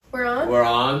We're on? We're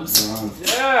on.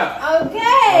 Yeah. Okay.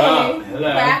 Hello.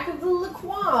 Back of the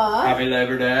LaCroix. Happy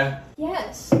Labor Day.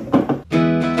 Yes. It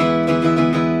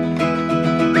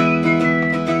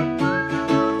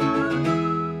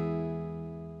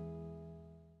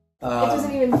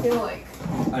doesn't even feel like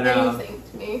anything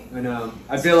to me. I know.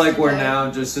 I feel like we're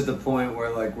now just at the point where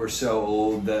like we're so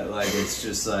old that like it's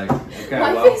just like okay,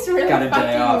 Life is really got a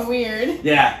day off. fucking weird.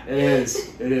 Yeah, it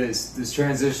is. It is. This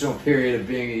transitional period of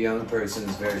being a young person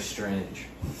is very strange.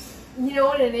 You know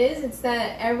what it is? It's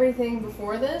that everything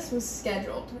before this was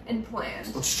scheduled and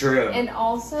planned. It's true. And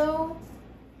also,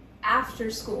 after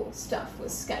school stuff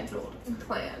was scheduled and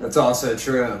planned. That's also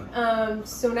true.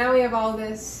 So now we have all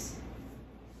this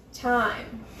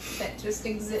time that just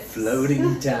exists.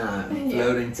 Floating time. Yeah.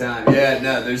 Floating time. Yeah,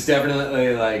 no, there's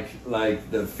definitely like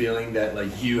the feeling that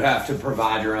like you have to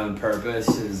provide your own purpose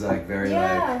is like very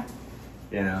like,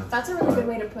 you know. That's a really good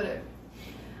way to put it.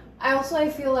 I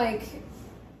feel like,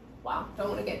 wow, don't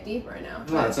want to get deep right now.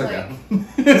 No, it's okay.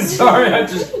 Sorry, I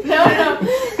just... No.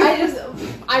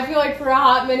 I feel like for a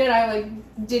hot minute I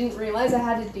like didn't realize I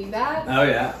had to do that. Oh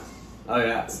yeah.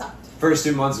 It sucked. First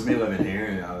 2 months of me living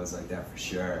here, I was like that for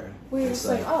sure. We were just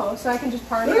like, oh, so I can just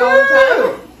party all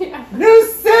the time? Yeah. New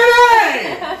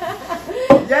city!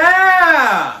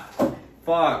 Yeah!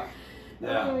 Fuck.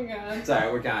 Yeah. Oh my god. It's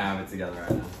alright, we're kind of having it together right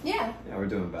now. Yeah. Yeah, we're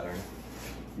doing better.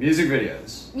 Music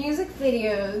videos. Music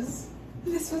videos.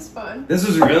 This was fun. This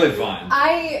was really fun.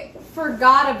 I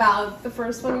forgot about the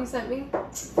first one you sent me.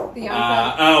 The Young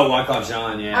Thug. Oh, Wyclef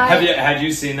Jean, yeah. Had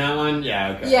you seen that one?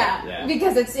 Yeah, okay. Yeah,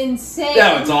 because it's insane.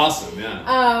 Yeah, it's awesome,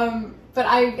 yeah. But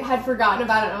I had forgotten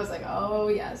about it and I was like, oh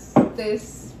yes,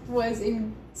 this was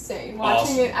insane.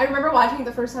 Watching it, I remember watching it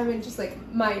the first time and just like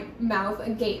my mouth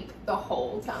agape the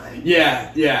whole time.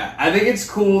 Yeah. I think it's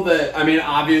cool that, I mean,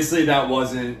 obviously that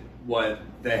wasn't what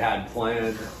they had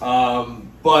planned.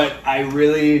 But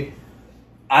I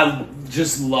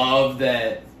just love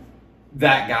that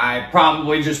guy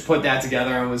probably just put that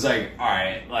together and was like, all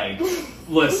right, like,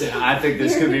 listen, I think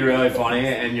this could be really funny.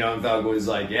 And Young Thug was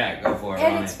like, yeah, go for it.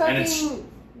 And it's fucking,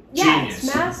 genius.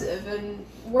 It's massive and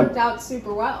worked out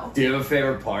super well. Do you have a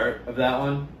favorite part of that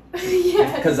one?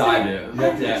 Yeah. Because I do.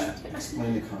 Yeah.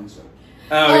 Explain the concept.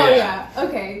 Oh yeah.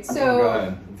 Okay, so. Go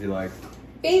ahead, if you like.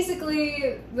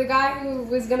 Basically, the guy who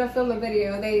was gonna film the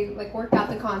video, they like worked out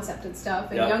the concept and stuff,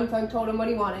 and Young Thug told him what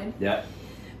he wanted. Yeah.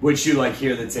 Which you like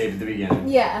hear the tape at the beginning.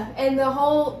 Yeah, and the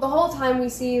whole time we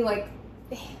see like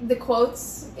the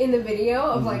quotes in the video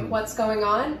of like what's going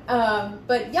on,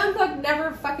 but Young Thug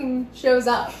never fucking shows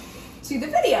up to the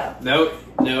video. Nope.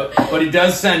 But he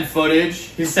does send footage.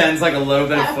 He sends like a little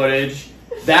bit of footage.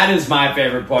 That is my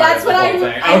favorite part of the whole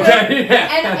thing. Okay.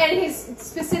 And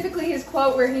specifically his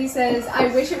quote where he says,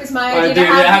 "I wish it was my idea to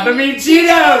have to meet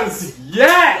Cheetos."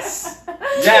 Yes.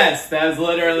 Yes, that's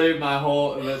literally my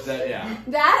whole. Yeah.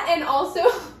 That and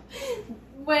also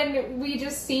when we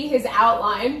just see his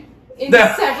outline in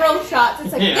several shots,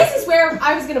 it's like this is where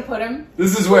I was gonna put him.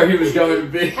 This is where he was going to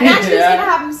be. And actually, was gonna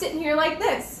have him sitting here like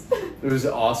this. It was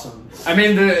awesome. I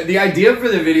mean, the idea for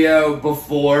the video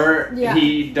before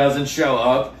he doesn't show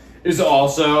up is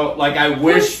also like I wish. It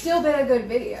would have still been a good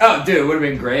video. Oh, dude, it would have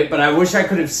been great. But I wish I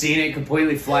could have seen it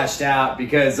completely fleshed out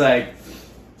because like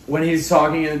when he's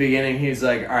talking in the beginning, he's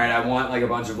like, "All right, I want like a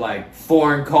bunch of like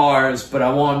foreign cars, but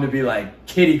I want them to be like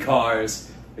kiddie cars,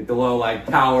 like the little like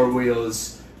Power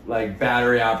Wheels, like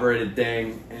battery operated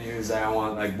thing." And he was like, "I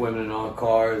want like women in all the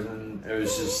cars." And it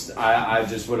was just, I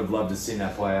just would have loved to see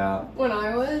that play out. When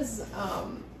I was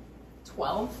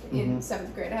 12 in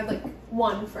 7th grade, I had like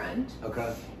one friend.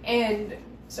 Okay. And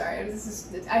sorry,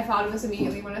 I thought of this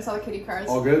immediately when I saw the kitty cars.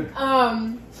 All good.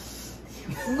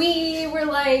 We were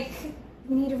like,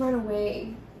 we need to run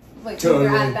away. Like we were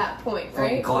at that point,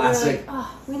 right? Classic. We were like,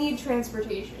 oh, we need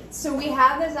transportation. So we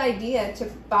had this idea to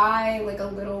buy like a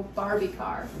little Barbie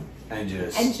car. And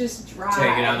just drive.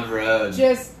 Take it on the road.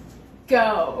 Just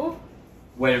go.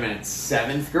 Wait a minute,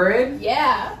 7th grade?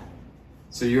 Yeah.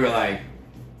 So you were like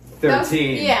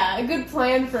 13. Yeah, a good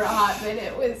plan for a hot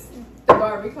minute was the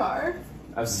Barbie car.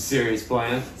 That was a serious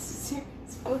plan.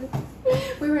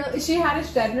 She had a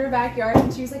shed in her backyard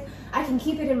and she was like, I can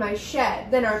keep it in my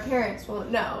shed, then our parents won't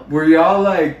know. Were y'all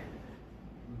like,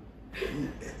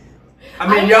 I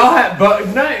mean, y'all had, both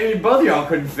of y'all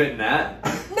couldn't fit in that.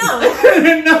 No.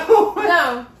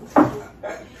 No.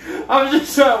 I'm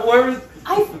just trying,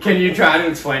 can you try to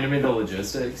explain to me the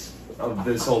logistics of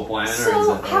this whole plan?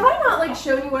 So, have I not like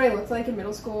shown you what I looked like in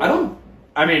middle school? I don't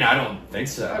think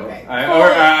so. Okay.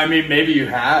 I mean, maybe you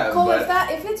have. Cole,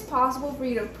 but if it's possible for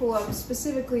you to pull up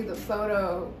specifically the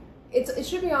photo, it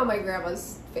should be on my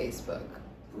grandma's Facebook.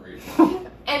 Great.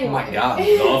 Anyway. Oh my god,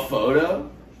 the photo?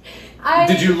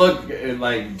 Did you look,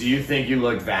 like, do you think you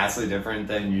looked vastly different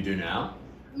than you do now?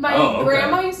 My okay.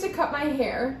 grandma used to cut my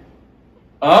hair.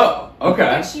 Oh,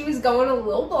 okay. And she was going a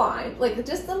little blind, like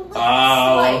just a little Oh,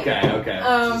 slight.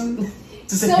 okay.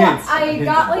 Just a So hint. I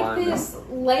got like blind, this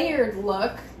layered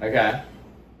look. Okay.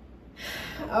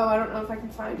 Oh, I don't know if I can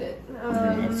find it. You're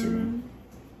gonna have to.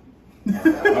 I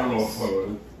don't know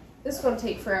what. This one'll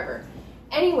take forever.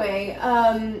 Anyway,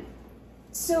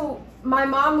 so my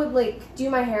mom would like do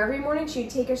my hair every morning. She'd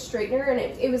take a straightener and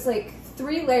it was like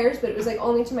 3 layers, but it was like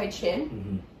only to my chin.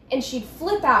 Mm-hmm. And she'd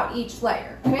flip out each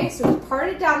layer. Okay, so it was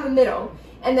parted down the middle,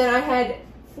 and then I had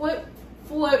flip,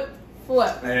 flip,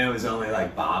 flip. And it was only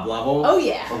like bob level? Oh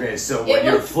yeah. Okay, so It when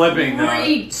you're looked flipping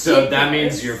though, so that ridiculous.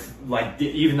 means you're like,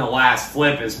 even the last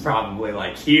flip is probably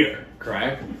like here,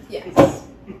 correct? Yes.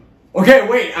 Okay,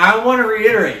 wait, I want to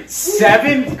reiterate.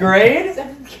 7th grade?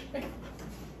 7th grade.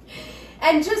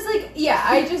 And just like, yeah,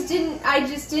 I just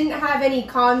didn't have any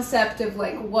concept of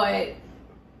like what.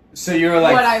 So you were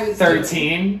What I like was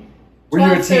 13? Were you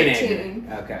a 12, teenager? 13.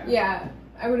 Okay. Yeah,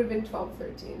 I would have been 12,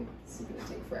 13. It's gonna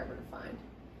take forever to find.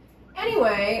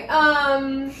 Anyway,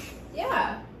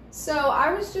 yeah. So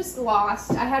I was just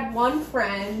lost. I had one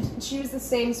friend. She was the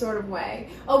same sort of way.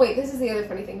 Oh wait, this is the other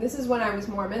funny thing. This is when I was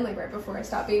Mormon, like right before I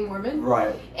stopped being Mormon.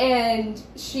 Right. And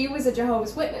she was a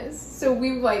Jehovah's Witness, so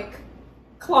we like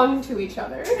clung to each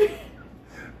other.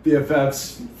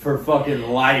 BFFs for fucking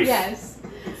life. Yes.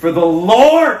 For the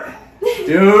Lord!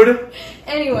 Dude.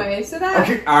 Anyway, so that.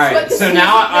 Okay, alright, so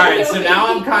now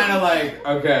I'm kind of like,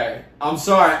 okay, I'm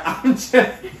sorry, I'm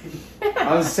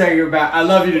just saying you're back. I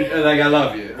love you, I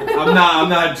love you. I'm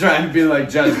not trying to be like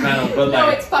judgmental, but No,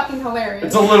 like, it's fucking hilarious.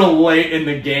 it's a little late in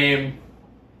the game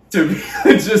to be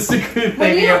just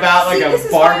thinking about like this a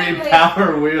is why Barbie I'm, like,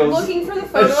 Power Wheels. looking for the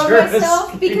photo Sure of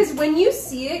myself is. because when you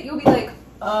see it, you'll be like,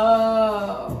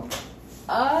 oh,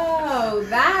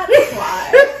 that's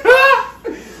why.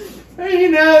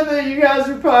 You know that you guys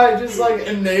are probably just like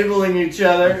enabling each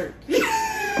other.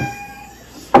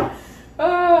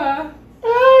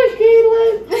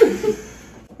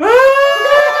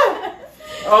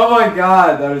 Oh my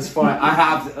god, that is funny. I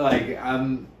have to, like,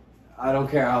 I don't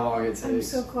care how long it takes. I'm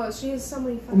so close. She has so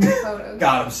many fucking photos.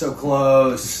 God, I'm so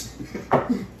close.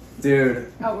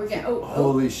 Dude. Oh, we're getting. Oh,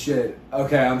 Holy shit.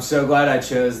 Okay, I'm so glad I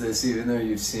chose this even though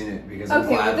you've seen it because I'm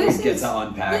Okay, glad well, we this get is- to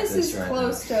unpack This this is right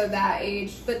close to that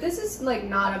age, but this is like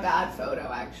not a bad photo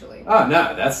actually. now. Oh,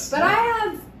 no, that's... But I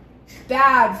have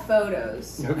bad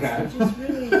photos. Okay. I just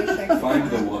really wish I could Find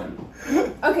the one.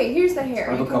 Okay, here's the hair.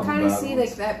 I have You a can couple kind of bad see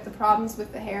ones. like the problems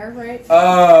with the hair, right?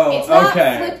 Oh, It's not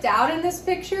okay. flipped out in this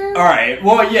picture. All right.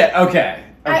 Well, yeah. Okay.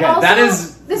 I Okay. also- that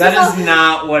is this is also-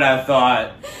 not what I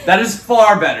thought. That is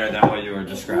far better than what you were Really,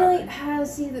 describing.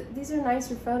 see, these are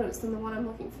nicer photos than the one I'm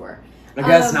looking for. I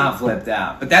guess not flipped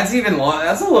out, but that's even long.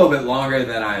 That's a little bit longer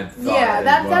than I thought. Yeah, as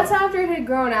that's well. that's after it had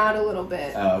grown out a little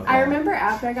bit. Oh, okay. I remember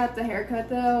after I got the haircut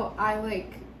though, I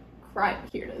like cried.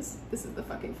 Here it is. This is the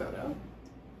fucking photo.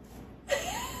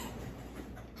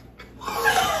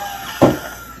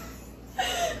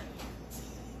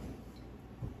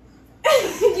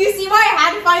 You see why I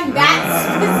had to find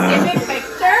that specific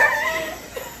picture?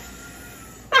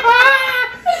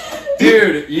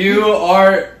 Dude, you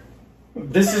are.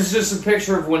 This is just a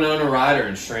picture of Winona Ryder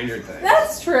in Stranger Things.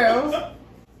 That's true.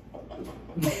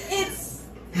 It's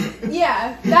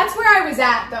yeah. That's where I was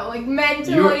at though, like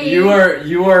mentally. You are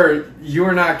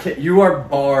not. You are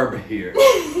Barb here.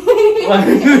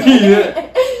 Yeah.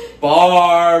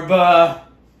 Barb.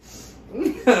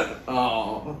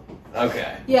 Oh.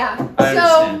 Okay. Yeah. I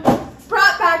So understand.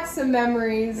 brought back some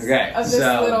memories Okay, of this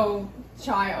so- little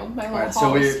child, my little Alright, so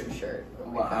Hollister shirt. Oh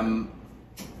my Well, God.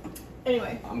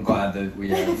 Anyway. I'm glad that we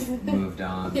have moved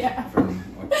on Yeah. from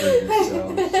our previous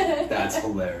selves. That's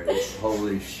hilarious.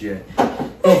 Holy shit.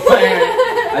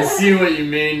 I see what you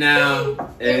mean now.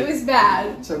 It was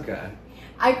bad. It's okay.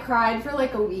 I cried for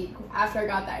like a week after I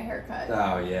got that haircut.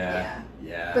 Oh yeah.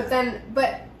 Yeah.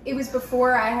 But it was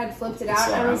before I had flipped it out,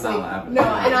 Sorry, and I was I'm not like, laughing. no,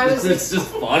 and I was It's just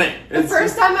funny. the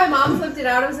first time my mom flipped it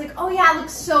out, I was like, oh yeah, it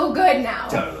looks so good now.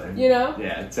 Totally. You know?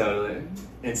 Yeah, totally.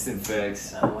 Instant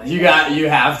fix. Oh my You God. you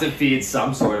have to feed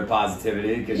some sort of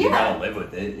positivity because you Yeah. gotta live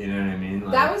with it. You know what I mean?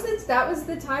 Like, That was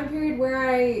the time period where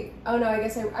I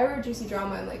guess I wrote Juicy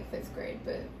Drama in like 5th grade,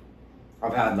 but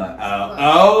I've had like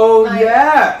My-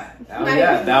 yeah, oh my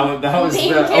yeah, that was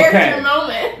main the, character okay.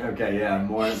 moment. Okay, yeah,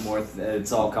 more.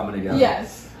 It's all coming together.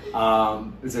 Yes,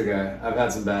 It's okay. I've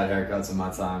had some bad haircuts in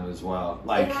my time as well.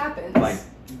 Like, it happens. like,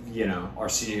 our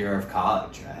senior year of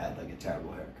college, I had like a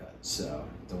terrible haircut. So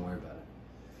don't worry about it.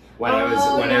 when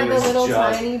it was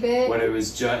tiny bit. when it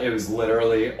was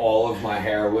literally all of my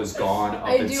hair was gone up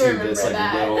into this like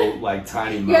that. little like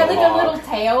tiny mohawk. You had like a little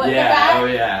tail at the back. Oh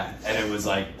yeah, and it was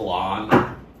like blonde.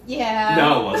 Yeah.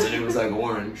 No, it wasn't. It was like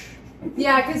orange.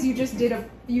 Yeah, because you just did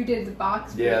the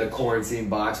box bleach. Yeah, the quarantine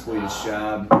box bleach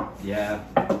job. Yeah.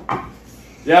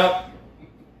 Yep.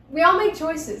 We all make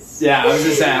choices. Yeah, I was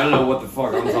just saying, I don't know what the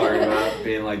fuck I'm talking about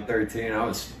being like 13. I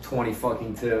was 20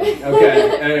 fucking 2.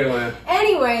 Okay,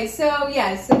 Anyway, so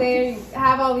they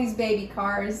have all these baby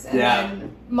cars and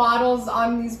then models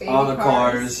on these baby cars. On the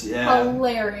cars, yeah.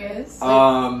 Hilarious.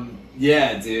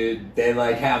 Yeah, dude. They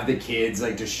like have the kids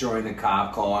like destroying the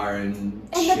cop car and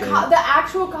shit. The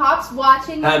actual cops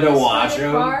watching had to watch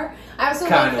them. Car. I also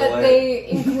love that they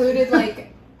included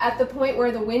like at the point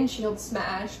where the windshield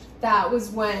smashed. That was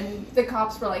when the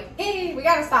cops were like, "Hey, we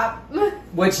gotta stop."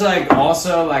 Which like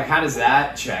also like how does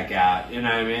that check out? You know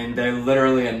what I mean? They're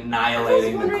literally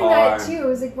annihilating the car. I was wondering that too. I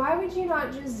was like, why would you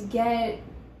not just get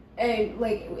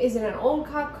is it an old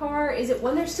cop car? Is it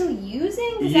one they're still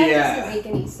using? Because that doesn't make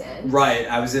any sense. Right.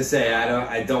 I was just saying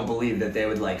I don't believe that they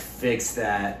would like fix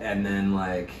that and then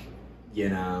like, you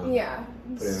know. Yeah.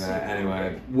 Put it back.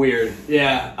 Anyway, weird.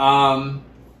 Yeah.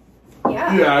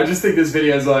 Yeah. Yeah, I just think this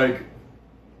video is like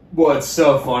it's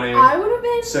so funny. I would have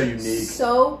been so unique.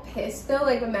 So pissed though,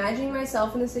 like imagining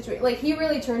myself in the situation. Like he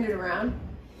really turned it around.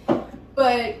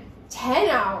 But 10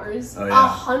 hours,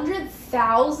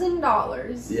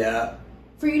 $100,000. Yeah.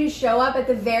 For you to show up at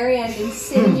the very end and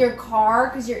sit in your car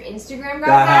because your Instagram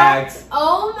got hacked.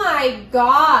 Oh my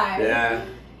god. Yeah.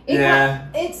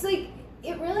 It's like,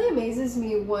 it really amazes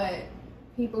me what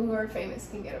people who are famous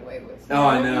can get away with. Oh,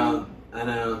 I know.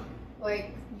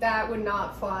 Like, that would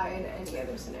not fly in any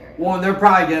other scenario. Well, and they're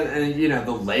probably getting, you know,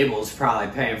 the label's probably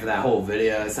paying for that whole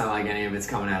video. It's not like any of it's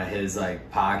coming out of his, like,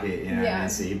 pocket, you know what I mean?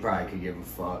 So he probably could give a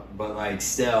fuck. But, like,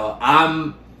 still,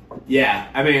 I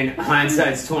mean,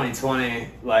 hindsight's 2020.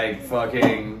 Like,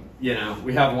 fucking, you know,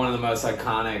 we have one of the most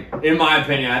iconic, in my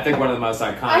opinion, I think one of the most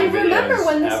iconic videos I remember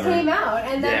when this ever. came out,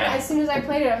 and then as soon as I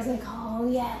played it, I was like, oh,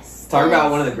 yes. Talk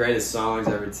about one of the greatest songs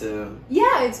ever, too.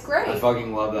 Yeah, it's great. I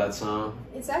fucking love that song.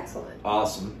 It's excellent.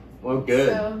 Awesome. Well, good.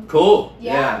 So, cool.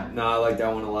 Yeah. No, I like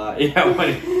that one a lot. Yeah,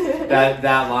 when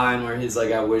that line where he's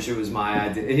like, I wish it was my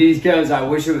idea. He goes, I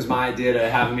wish it was my idea to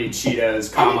have him eat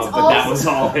Cheetos, but that was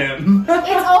all him.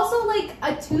 It's also like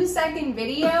a 2-second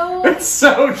video. It's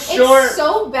so short. It's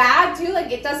so bad, too.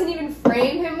 Like, it doesn't even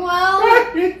frame him well.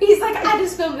 He's like, I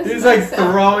just filmed this. He's like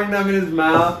throwing them in his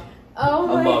mouth. Oh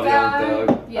my god. I love Young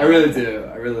Thug. Yeah. I really do.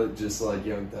 I really just like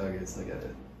Young Thug as like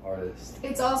an artist.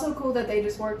 It's also cool that they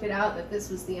just worked it out that this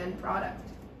was the end product.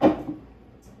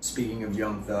 Speaking of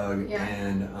Young Thug,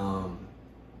 and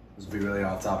this will be really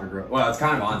off topic. Well, it's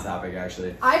kind of on topic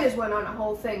actually. I just went on a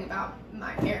whole thing about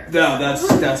my hair. No, that's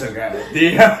okay.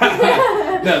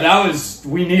 No, that was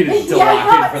we needed to lock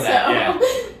in for that.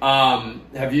 Yeah.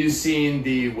 Have you seen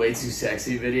the Way Too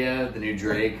Sexy video, the new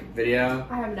Drake video?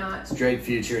 I have not. It's Drake,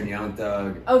 Future, and Young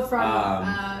Thug. Oh,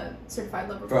 from Certified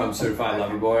Lover Boy. From Certified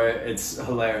Lover Boy. It's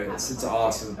hilarious. It's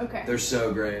awesome. Okay. They're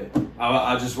so great.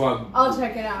 I'll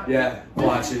check it out. Yeah,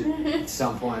 watch it at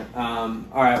some point. All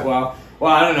right, well,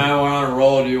 I don't know. We're on a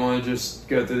roll. Do you want to just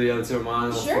go through the other two of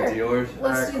mine? Sure. Yours?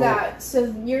 Let's do that.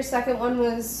 So your second one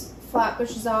was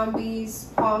Flatbush Zombies,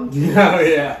 Palm Trees. Oh,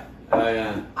 yeah.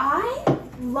 I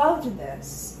loved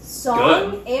this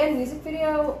song and music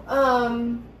video.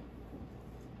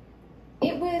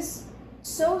 It was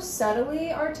so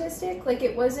subtly artistic. Like,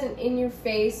 it wasn't in your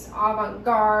face,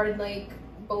 avant-garde, like,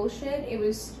 bullshit. It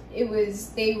was,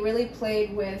 they really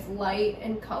played with light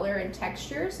and color and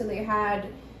texture. So they had,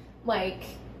 like,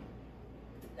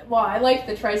 well, I liked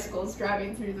the tricycles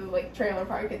driving through the, like, trailer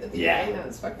park at the beginning. Yeah. That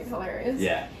was fucking hilarious.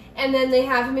 Yeah. And then they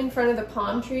have him in front of the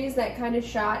palm trees, that kind of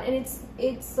shot. And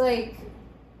it's like,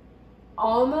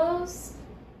 almost,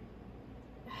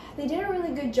 they did a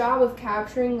really good job of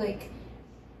capturing, like,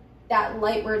 that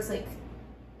light where it's, like,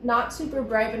 not super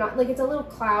bright, but not, like, it's a little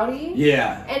cloudy.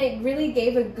 Yeah. And it really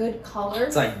gave a good color.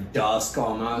 It's like dusk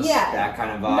almost. Yeah. That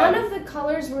kind of vibe. None of the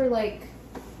colors were, like,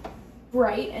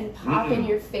 bright and pop in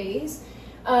your face.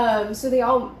 So they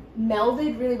all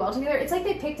melded really well together. It's like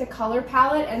they picked a color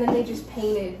palette and then they just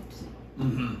painted.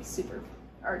 Super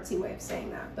artsy way of saying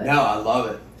that. But no, I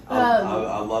love it.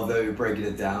 I love that you're breaking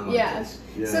it down like this.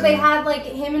 Yeah. So they had, like,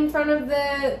 him in front of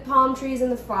the palm trees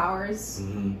and the flowers,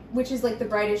 which is, like, the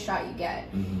brightest shot you get.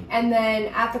 And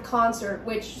then at the concert,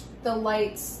 which the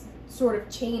lights sort of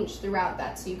changed throughout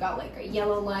that. So you got, like, a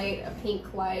yellow light, a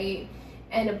pink light,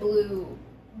 and a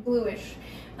bluish.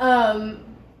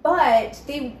 But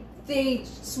they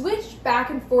switched back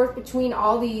and forth between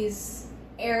all these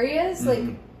areas. Like,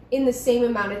 in the same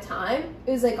amount of time.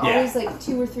 It was like always like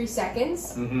 2 or 3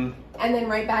 seconds, and then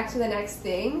right back to the next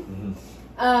thing.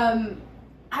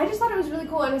 I just thought it was really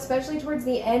cool, and especially towards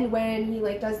the end when he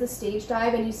like does the stage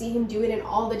dive and you see him do it in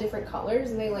all the different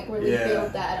colors, and they like really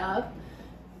build that up.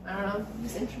 I don't know, it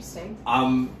was interesting.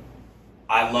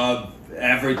 I love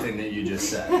everything that you just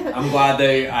said. I'm glad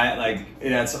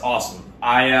that's awesome.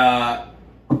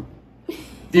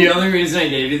 The only reason I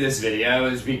gave you this video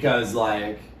is because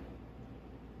like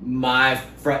my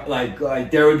friend, like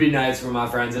there would be nights where my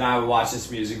friends and I would watch this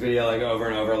music video like over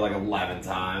and over like 11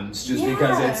 times, just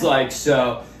because it's like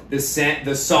so the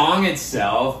song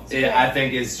itself, I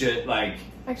think is just like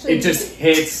actually it just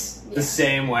hits the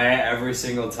same way every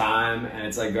single time, and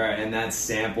it's like and that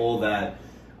sample that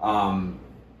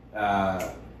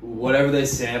whatever they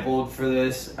sampled for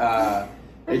this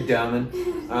Big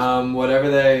Dummin'.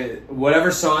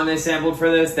 Whatever song they sampled for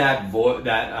this, that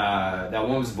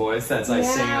woman's voice that's like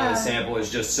singing on the sample is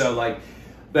just so like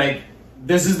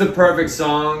this is the perfect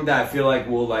song that I feel like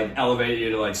will like elevate you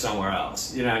to like somewhere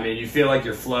else. You know what I mean? You feel like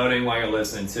you're floating while you're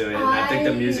listening to it, and I think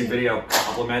the music video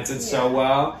complements it so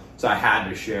well. So I had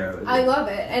to share it with you. I love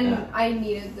it, and I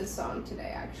needed this song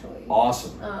today actually.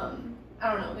 Awesome.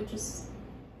 I don't know, it just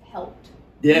helped.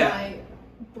 My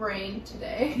brain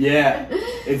today.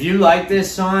 If you like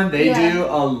this song, they do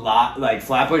a lot, like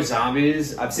Flatbush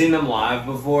Zombies. I've seen them live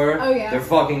before. Oh yeah, they're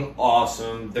fucking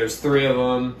awesome. There's 3 of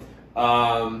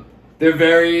them. They're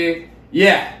very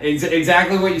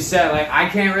exactly what you said. Like I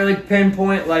can't really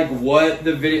pinpoint like what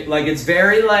the video, like it's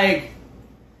very like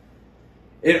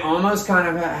it almost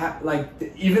kind of like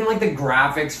even like the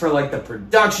graphics for like the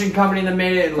production company that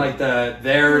made it, and like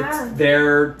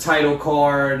their title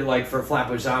card like for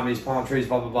Flatbush Zombies, palm trees,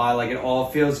 blah blah blah. Like it all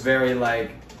feels very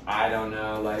like, I don't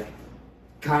know, like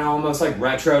kind of almost like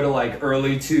retro to like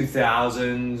early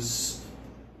 2000s,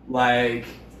 like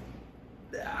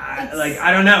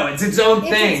I don't know, it's its own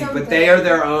thing, but they are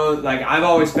their own. Like I've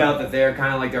always felt that they're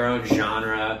kind of like their own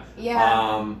genre.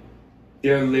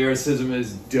 Their lyricism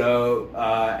is dope,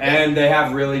 and they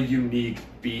have really unique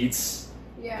beats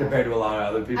compared to a lot of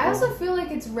other people. I also feel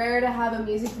like it's rare to have a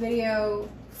music video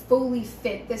fully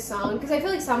fit this song, because I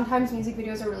feel like sometimes music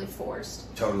videos are really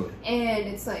forced. Totally. And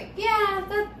it's like,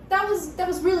 that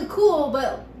was really cool,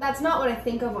 but that's not what I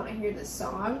think of when I hear this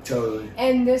song. Totally.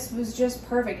 And this was just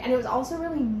perfect, and it was also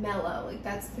really mellow. Like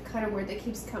that's the kind of word that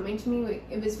keeps coming to me. Like,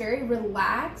 it was very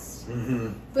relaxed,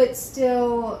 but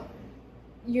still.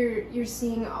 You're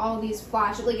seeing all these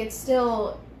flashes, like it's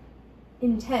still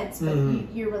intense, but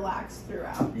you're relaxed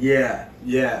throughout. I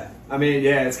mean,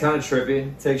 it's kind of trippy.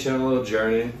 It takes you on a little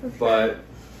journey, but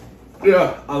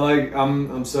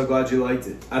I'm so glad you liked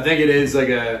it. I think it is like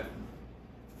I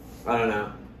don't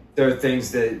know. There are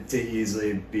things that to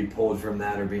easily be pulled from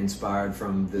that or be inspired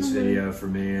from this video for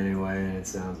me anyway, and it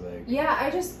sounds like.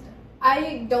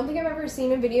 I don't think I've ever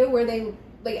seen a video where they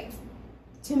like.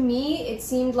 To me, it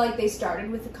seemed like they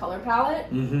started with the color palette,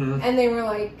 and they were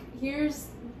like, here's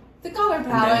the color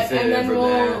palette, and then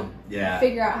we'll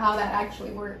figure out how that actually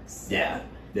works. It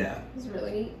was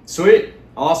really neat. Sweet.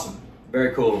 Awesome.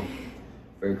 Very cool.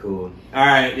 Very cool. All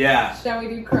right, Shall we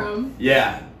do Chrome?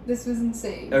 This was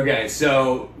insane. Okay,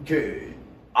 so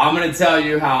I'm going to tell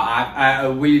you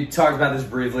how we talked about this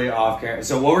briefly off camera.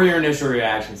 So what were your initial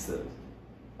reactions to this?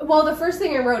 Well, the first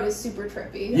thing I wrote is super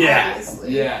trippy,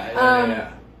 obviously.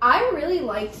 I really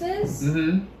liked this.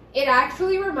 It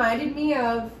actually reminded me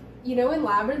of, you know, in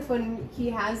Labyrinth when he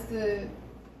has the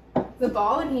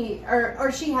ball and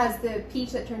or she has the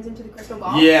peach that turns into the crystal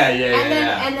ball.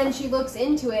 And then she looks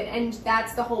into it, and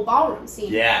that's the whole ballroom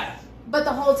scene. But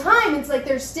the whole time, it's like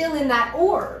they're still in that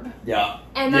orb.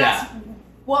 And that's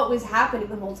what was happening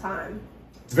the whole time.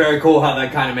 It's very cool how they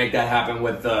kind of make that happen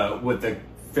with the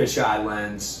fisheye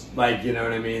lens, like, you know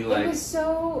what I mean? Like, it was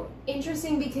so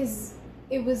interesting because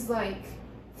it was like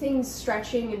things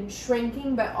stretching and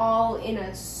shrinking, but all in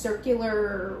a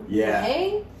circular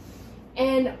way.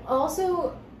 And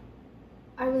also,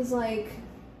 I was like,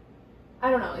 I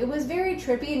don't know, it was very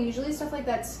trippy, and usually stuff like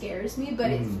that scares me,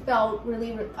 but it felt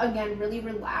really, really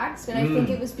relaxed, and I think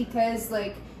it was because,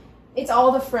 like, it's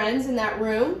all the friends in that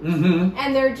room,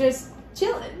 and they're just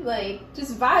chilling, like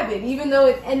just vibing, even though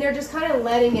and they're just kind of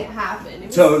letting it happen.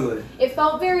 It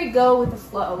felt very go with the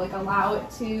flow, like allow it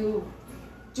to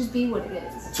just be what it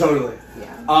is. So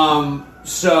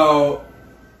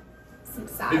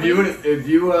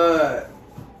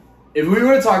if we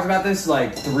would have talked about this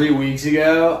like 3 weeks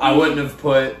ago, I wouldn't have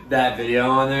put that video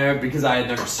on there because I had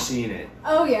never seen it.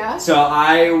 So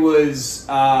I was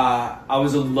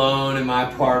alone in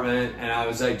my apartment, and I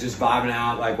was like just vibing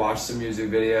out, like watched some music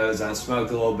videos. I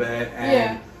smoked a little bit,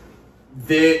 and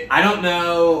I don't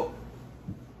know.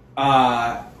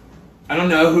 I don't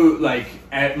know who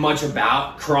much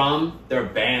about Crumb. They're a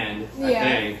band, I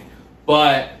think.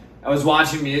 But I was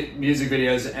watching music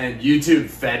videos, and YouTube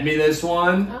fed me this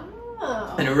one.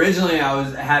 Oh. And originally,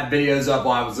 had videos up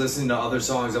while I was listening to other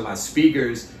songs on my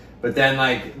speakers. But then,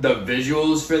 the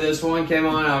visuals for this one came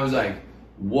on, and I was like,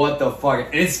 "What the fuck?"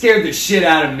 And it scared the shit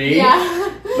out of me. Yeah.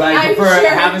 For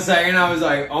half a second, I was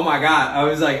like, "Oh my god!" I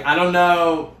was like, "I don't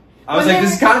know." I was like,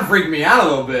 "This is kind of freaking me out a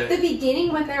little bit." The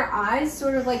beginning, when their eyes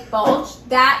sort of bulge,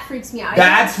 that freaks me out.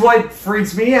 That's what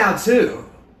freaks me out too.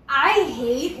 I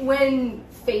hate when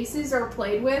faces are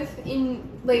played with in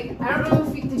I don't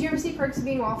know if did you ever see Perks of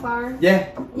Being a Wallflower? Yeah,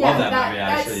 love that movie,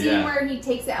 that actually, scene where he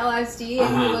takes the LSD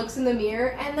and he looks in the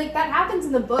mirror, and that happens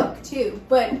in the book too.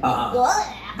 But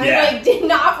I did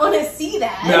not want to see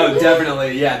that. No,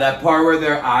 definitely, yeah. That part where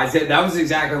their eyes, that was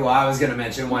exactly what I was gonna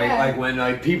mention.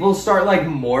 When people start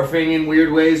morphing in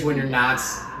weird ways when you're not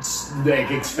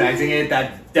expecting it.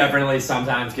 That definitely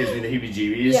sometimes gives me the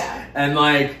heebie-jeebies. Yeah, and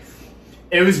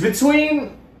it was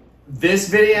between this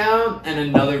video and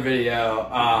another video,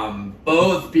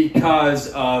 both because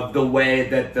of the way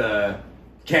that the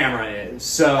camera is.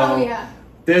 So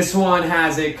this one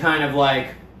has it kind of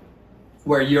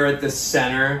where you're at the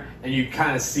center and you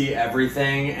kind of see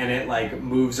everything, and it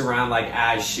moves around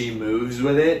as she moves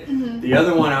with it. Mm-hmm. The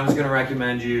other one I was going to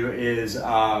recommend you is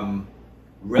Rillo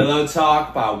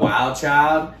Talk by Wild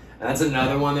Child. And that's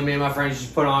another one that me and my friends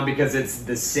just put on because it's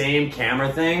the same camera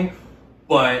thing,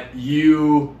 but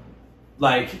you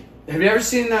have you ever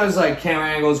seen those camera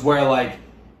angles where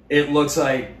it looks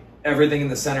like everything in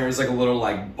the center is a little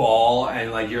ball,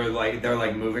 and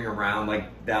they're moving around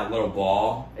that little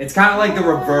ball? It's kind of the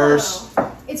reverse.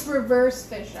 It's reverse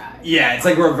fisheye. Yeah, it's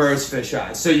reverse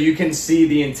fisheye. So you can see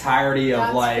the entirety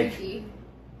of freaky.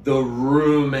 The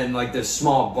room and this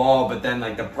small ball, but then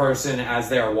the person as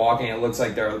they are walking, it looks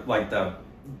like they're the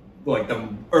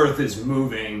earth is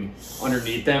moving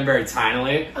underneath them very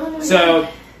tinily. Oh my so.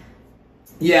 God.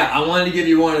 Yeah, I wanted to give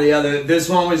you one or the other. This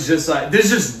one was just this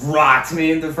just rocked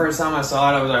me the first time I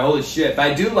saw it. I was like, holy shit.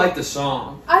 But I do like the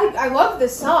song. I love the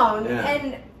song. Yeah.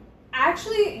 And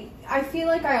actually, I feel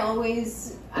like I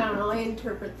always, I don't know, I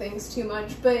interpret things too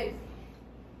much. But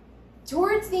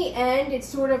towards the end, it's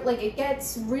sort of it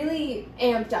gets really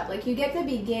amped up. You get the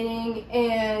beginning,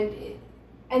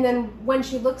 and then when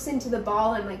she looks into the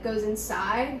ball and goes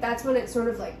inside, that's when it sort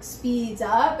of speeds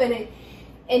up, and it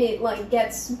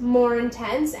gets more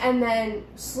intense, and then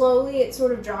slowly it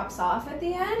sort of drops off at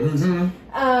the end.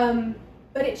 Mm-hmm.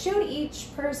 But it showed each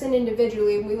person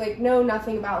individually, and we know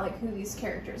nothing about who these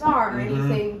characters are or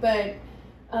anything, but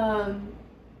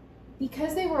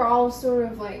because they were all sort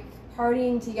of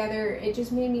partying together, it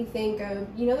just made me think of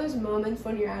those moments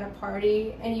when you're at a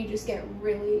party and you just get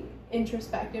really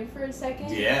introspective for a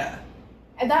second. Yeah.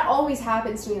 And that always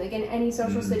happens to me, in any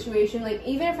social situation.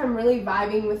 Even if I'm really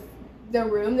vibing with the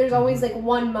room, there's always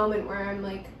one moment where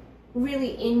I'm really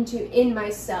in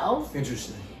myself.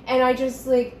 Interesting. And I just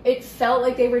it felt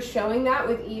like they were showing that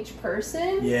with each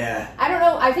person. Yeah. I don't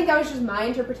know, I think that was just my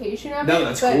interpretation of it. No,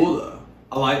 that's cool though.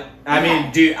 I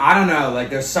mean, dude, I don't know,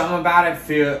 there's something about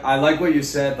it, I like what you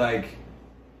said,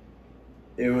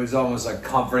 it was almost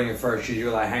comforting at first because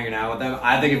you were hanging out with them.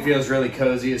 I think it feels really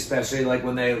cozy, especially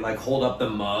when they hold up the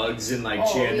mugs and they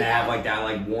have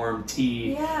that warm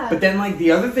tea. Yeah. But then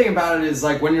the other thing about it is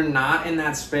when you're not in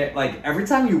that space, every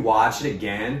time you watch it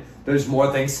again, there's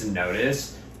more things to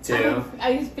notice too.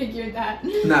 I just figured that.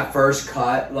 In that first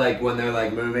cut, when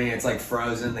they're moving, it's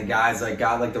frozen. The guy's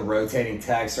got the rotating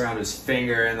text around his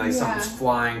finger, and something's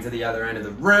flying to the other end of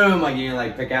the room. You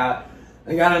can pick out.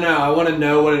 I don't know. I want to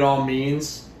know what it all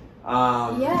means.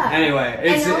 Anyway,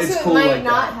 it's cool. It might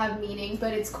not have meaning,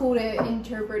 but it's cool to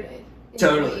interpret it.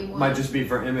 Totally, might just be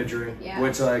for imagery,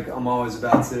 which I'm always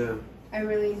about to. I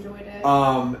really enjoyed it.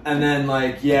 And then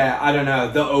I don't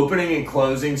know, the opening and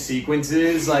closing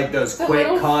sequences, those the quick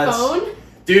little cuts. Phone?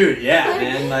 Dude, yeah,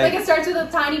 man. It starts with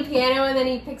a tiny piano, and then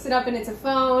he picks it up, and it's a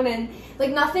phone, and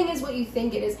nothing is what you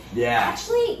think it is. Yeah.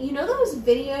 Actually, those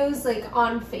videos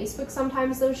on Facebook,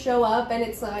 sometimes those show up, and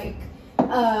it's a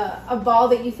ball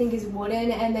that you think is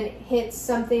wooden, and then it hits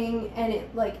something, and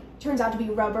it turns out to be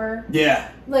rubber.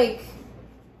 Yeah.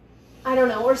 I don't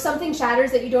know, or something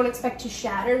shatters that you don't expect to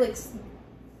shatter. Weird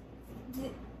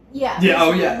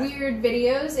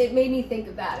videos. It made me think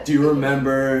of that. Do you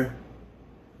remember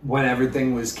when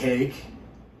everything was cake?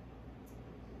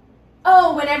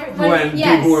 Oh, when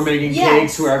people were making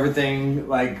cakes where everything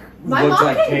my looked mom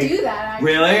like can cake. do that.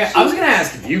 Actually. Really? I was gonna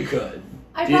ask if you could.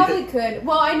 I probably could.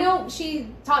 Well, I know she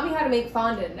taught me how to make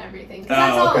fondant and everything. 'Cause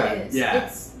that's all it is. Yeah.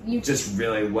 It's you just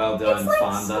really well done, it's like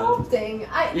fondant.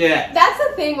 sculpting. Yeah. That's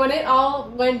the thing. When it all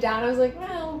went down, I was like,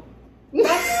 well,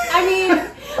 I mean,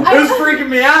 It was freaking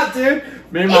me out, dude.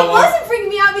 Me and my it wife, wasn't freaking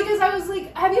me out because I was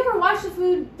like, have you ever watched the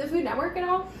Food Network at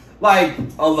all? like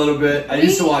a little bit. I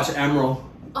used to watch Emerald.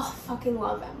 Oh, fucking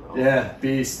love Emerald. Yeah,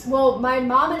 beast. Well, my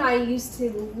mom and I used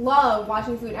to love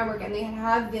watching Food Network, and they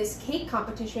have this cake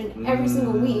competition every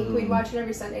single week. We'd watch it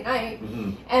every Sunday night,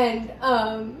 and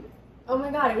oh my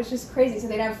god, it was just crazy. So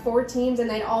they'd have 4 teams, and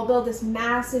they'd all build this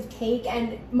massive cake,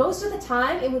 and most of the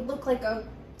time it would look like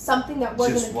something that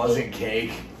wasn't Just a wasn't cake.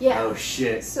 cake. Yeah. Oh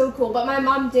shit. So cool. But my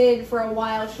mom did for a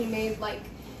while. She made like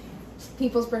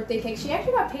people's birthday cakes. She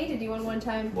actually got paid to do one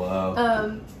time.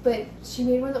 Whoa. But she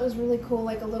made one that was really cool,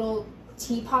 like a little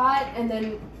teapot and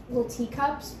then little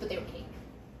teacups, but they were cake.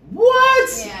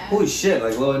 What? Yeah. Holy shit!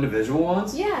 Like little individual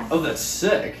ones. Yeah. Oh, that's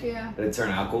sick. Yeah. Did it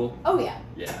turn out cool? Oh yeah.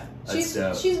 Yeah. That's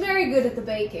dope. She's very good at the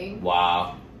baking.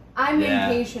 Wow. I'm Yeah.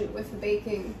 impatient with the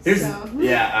baking. Here's So.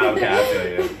 yeah. Okay, I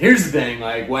feel you. Here's the thing.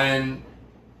 Like when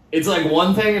it's like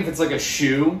one thing if it's like a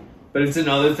shoe, but it's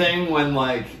another thing when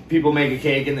like people make a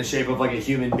cake in the shape of like a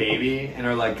human baby and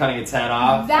are like cutting its head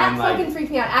off. That and, like, fucking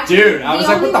freaked me out. Actually, dude, I was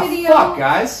like, what the fuck,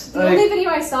 guys? The Like, only video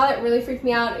I saw that really freaked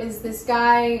me out is this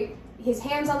guy, his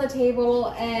hand's on the table,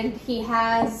 and he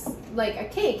has like a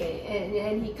cake,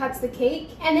 and he cuts the cake,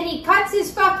 and then he cuts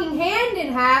his fucking hand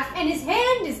in half, and his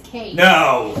hand is cake.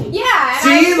 no. Yeah. and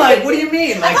See, I- like, what do you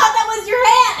mean? I Like, thought that was your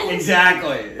hand.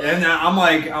 exactly. And I'm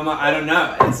like, I don't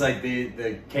know. It's like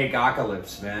the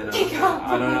cake-apocalypse, man. I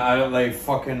don't know. I don't like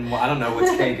fucking. I don't know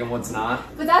what's cake and what's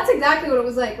not. But that's exactly what it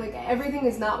was like. Like everything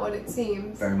is not what it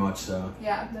seems. Very much so.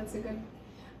 Yeah, that's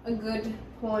a good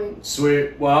point.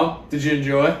 Sweet. Well, did you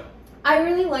enjoy? I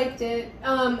really liked it,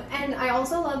 and I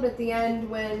also loved at the end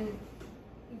when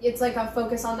it's like a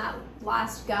focus on that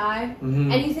last guy,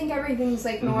 and you think everything's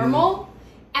like normal,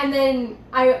 and then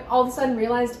I all of a sudden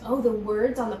realized, oh, the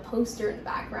words on the poster in the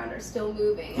background are still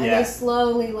moving, and they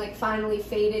slowly, like, finally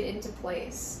faded into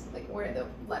place, like where the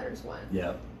letters went.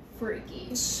 Yep.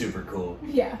 Freaky. Super cool.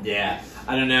 Yeah. Yeah.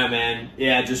 I don't know, man.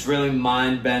 Yeah, just really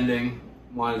mind-bending.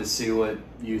 Wanted to see what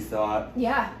you thought.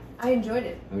 Yeah, I enjoyed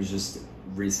it. I was just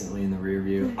recently in the rear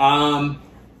view.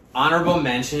 Honorable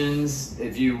mentions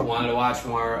if you wanted to watch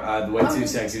more, the Way Too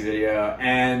Sexy video,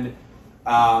 and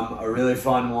a really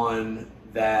fun one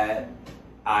that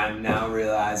I'm now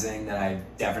realizing that I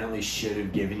definitely should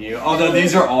have given you. Although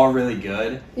these are all really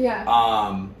good. Yeah.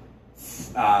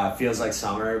 Feels Like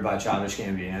Summer by Childish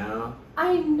Gambino.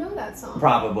 I know that song.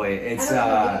 Probably. It's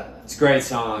a great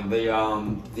song.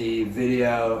 The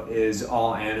video is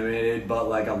all animated, but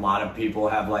like a lot of people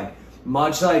have like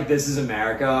much like This Is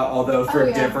America, although for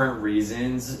different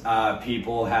reasons,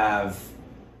 people have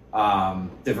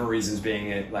different reasons being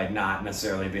it like not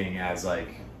necessarily being as like,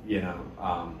 you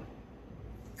know,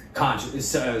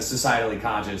 conscious, societally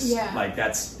conscious. Yeah. Like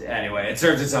that's anyway, it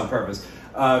serves its own purpose.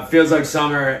 Feels Like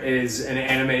Summer is an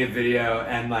animated video,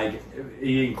 and like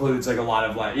it includes like a lot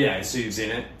of like so you've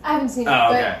seen it? I haven't seen it,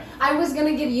 but I was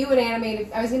gonna give you an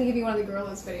animated. I was gonna give you one of the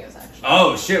Gorillaz videos actually.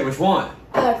 Oh shit, which one?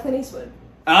 Clint Eastwood.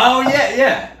 Oh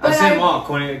yeah. I've But seen them all.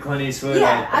 Clint Eastwood.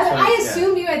 Yeah, I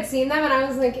assumed you had seen them, and I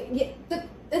was like,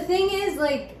 the thing is,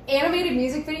 like, animated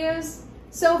music videos,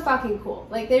 so fucking cool.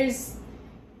 Like,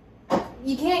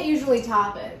 you can't usually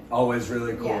top it. Always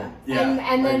really cool.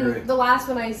 Yeah. And then the last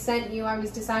one I sent you, I was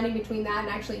deciding between that and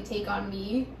actually Take On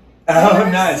Me. Oh,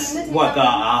 nice. What, the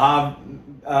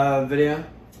AHA video?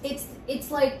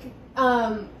 It's like,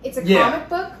 it's a comic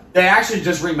book. They actually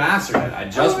just remastered it. I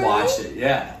just watched it,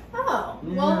 yeah. Oh,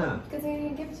 well, because they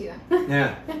didn't give it to you then.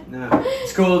 Yeah, no.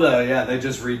 It's cool though, yeah. They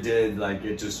just redid, like,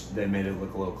 they made it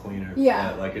look a little cleaner.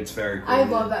 Yeah. Like, it's very cool. I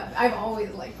love that. I've always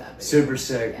liked that video. Super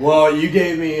sick. Yeah. Well, you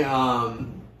gave me,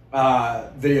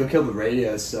 Video Killed the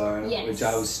Radio Star, Yes. which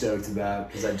I was stoked about,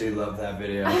 because I do love that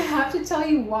video. I have to tell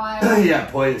you why. Yeah,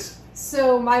 please.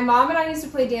 So, my mom and I used to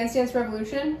play Dance Dance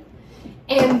Revolution,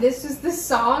 and this was the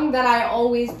song that I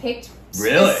always picked.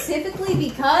 Really? Specifically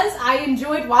because I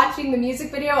enjoyed watching the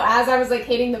music video as I was like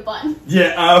hitting the button.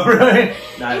 Yeah, right.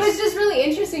 Nice. It was just really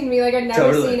interesting to me. Like I'd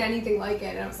never seen anything like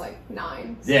it, and I was like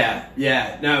 9. So.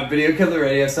 Yeah. No, Video Killed the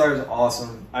Radio Star is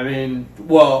awesome. I mean,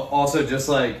 well, also just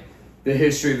like the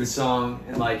history of the song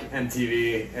and like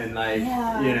MTV and like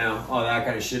you know all that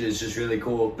kind of shit is just really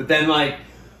cool. But then like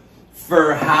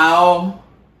for how.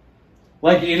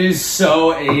 Like, it is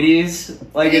so 80s.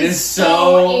 Like, it is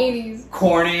so 80s.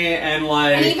 Corny and,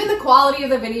 like... And even the quality of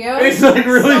the video it's, like,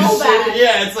 really so shitty. bad.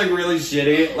 Yeah, it's, like, really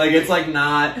shitty. Like, it's, like,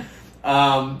 not...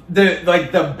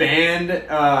 the band...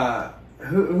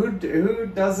 Who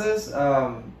does this?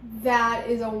 That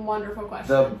is a wonderful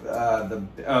question.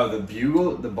 The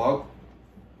bugle, the bug.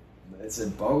 Is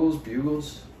it Buggles?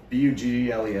 Bugles?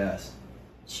 Bugles.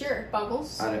 Sure,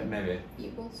 Buggles. I don't, maybe.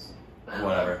 Bugles.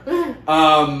 Whatever.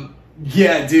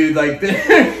 Yeah, dude, like,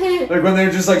 like when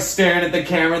they're just like staring at the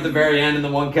camera at the very end, and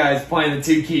the one guy's playing the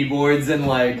 2 keyboards, and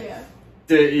like,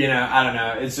 you know, I don't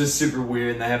know, it's just super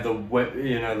weird. And they have the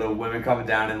women coming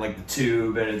down in like the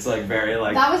tube, and it's like very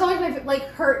like. That was always my like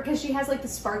her because she has like the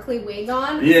sparkly wig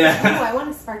on. Yeah. Oh, I want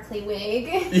a sparkly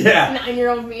wig. Yeah.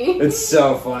 9-year-old me. It's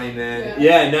so funny, man.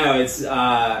 Yeah, no, it's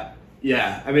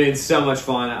yeah. I mean, it's so much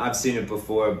fun. I've seen it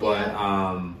before, but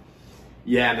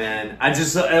yeah, man. I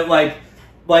just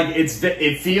like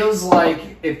it feels like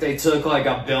if they took like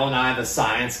a Bill Nye the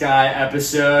Science Guy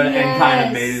episode and kind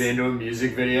of made it into a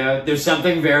music video. There's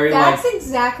something very That's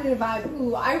exactly the vibe.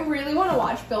 Ooh, I really want to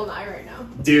watch Bill Nye right now.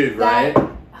 Dude, right?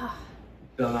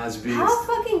 Bill Nye's a beast. How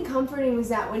fucking comforting was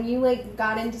that when you like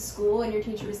got into school and your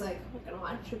teacher was like, "We're gonna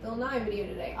watch a Bill Nye video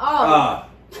today." Oh,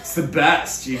 it's the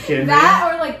best. You kidding me?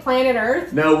 That or like Planet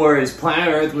Earth? No worries.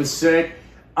 Planet Earth was sick.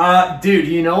 Dude,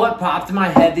 you know what popped in my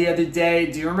head the other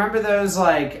day? Do you remember those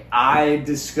like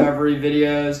iDiscovery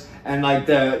videos and like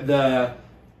the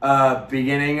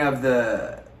beginning of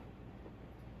the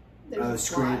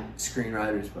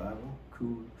Screenwriter's Bible?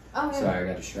 Cool. Oh, yeah. Sorry, I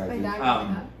got distracted.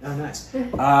 Oh, nice.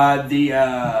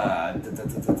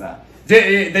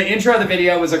 The intro of the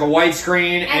video was like a white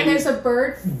screen, and there's a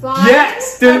bird flying.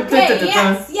 Yes. Okay.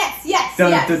 Yes.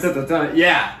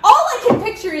 Yeah. All I can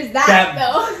picture is that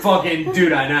though. Fucking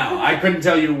dude, I know. I couldn't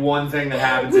tell you one thing that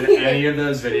happens in any of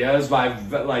those videos,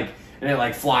 but like, and it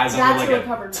like flies over like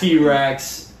a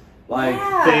T-Rex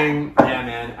thing. Yeah,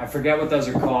 man. I forget what those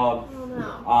are called. I don't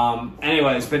know.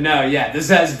 Anyways, but no, yeah, this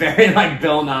has very like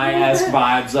Bill Nye-esque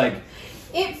vibes. Like,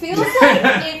 it feels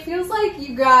like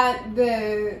you got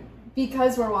the.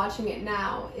 Because we're watching it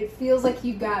now, it feels like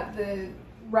you got the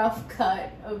rough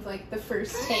cut of like the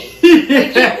first take.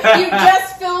 Like you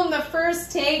just filmed the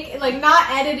first take, like not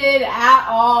edited at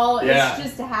all. Yeah. It's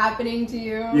just happening to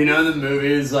you. You know the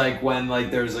movies like when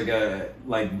like there's like a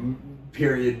like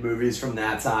period movies from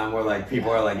that time where like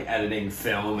people are like editing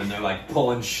film and they're like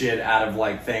pulling shit out of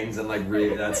like things and like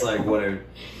that's like what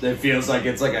it feels like.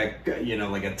 It's like a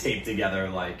like a taped together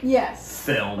like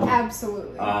film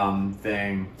absolutely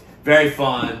thing. Very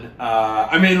fun.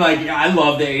 I mean, like, I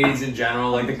love the 80s in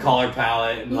general, like the color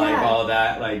palette and like all of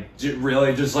that. Like,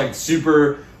 really just like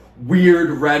super weird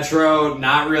retro,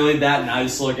 not really that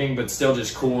nice looking, but still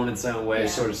just cool in its own way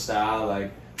sort of style.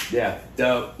 Like, yeah,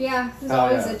 dope. Yeah, it was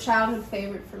always a childhood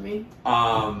favorite for me.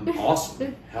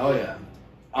 Awesome. Hell yeah.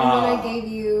 And then I gave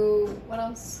you, what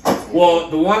else? Well,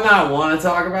 the one that I want to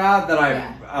talk about that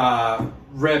I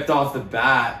ripped off the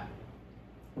bat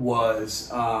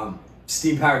was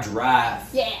Steam Powered Giraffe.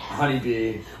 Yeah.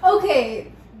 Honeybee.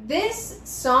 Okay, this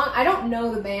song, I don't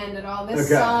know the band at all. This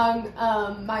song,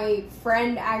 my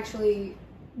friend actually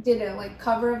did a like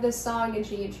cover of this song and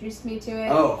she introduced me to it.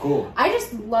 Oh, cool. I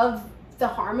just love the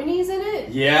harmonies in it.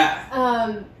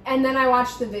 Yeah. And then I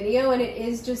watched the video and it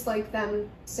is just like them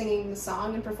singing the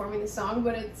song and performing the song,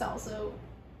 but it's also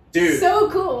so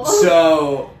cool.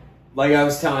 So like I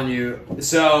was telling you,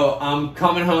 so I'm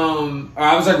coming home, or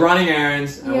I was like running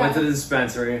errands, and I went to the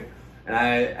dispensary, and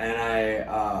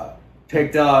I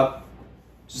picked up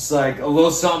just like a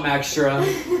little something extra,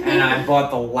 and I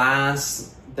bought the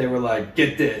last. They were like,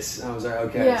 "Get this," and I was like,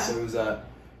 "Okay." So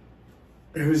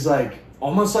it was like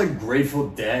almost like Grateful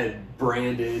Dead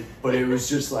branded, but it was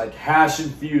just like hash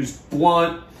infused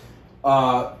blunt.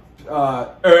 Or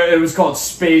it was called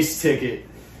Space Ticket.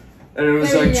 And it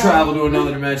was like travel to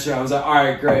another dimension. I was like, all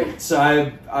right, great. So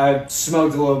I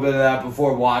smoked a little bit of that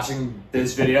before watching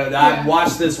this video. I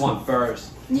watched this one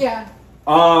first. Yeah.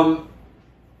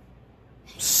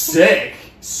 Sick.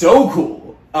 So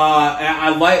cool. And I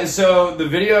like, so the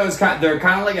video is they're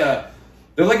like a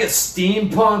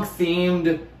steampunk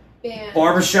themed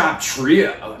barbershop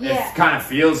trio. It kind of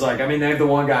feels like. I mean, they have the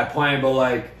one guy playing, but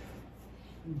like.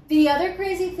 The other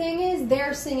crazy thing is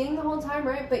they're singing the whole time,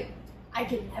 right? But I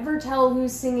can never tell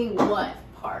who's singing what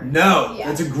part. No,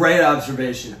 that's a great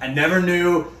observation. I never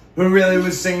knew who really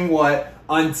was singing what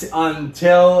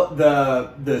until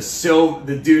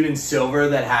the dude in silver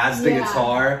that has the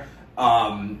guitar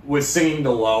was singing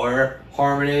the lower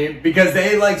harmony because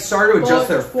they like started to adjust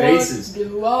their faces.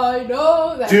 Do I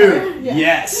know that? Dude,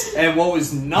 yes. And what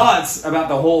was nuts about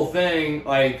the whole thing,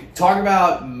 like talk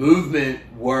about movement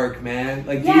work, man.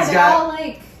 Like these guys, all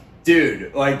like,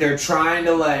 dude, like they're trying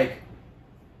to like.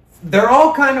 They're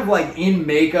all kind of like in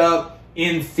makeup,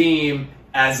 in theme,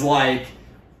 as like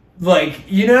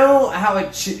like, you know how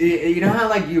like you know how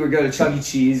like you would go to Chuck E.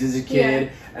 Cheese as a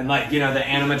kid, and like, you know, the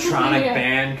animatronic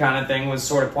band kind of thing was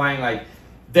sort of playing. Like,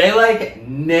 they like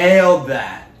nailed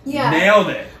that. Yeah. Nailed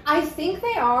it. I think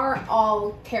they are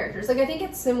all characters. Like, I think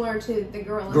it's similar to the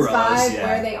Gorillaz vibe,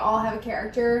 where they all have a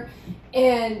character,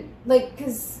 and like,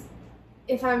 because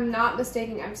if I'm not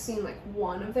mistaken, I've seen like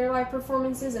one of their live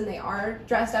performances, and they are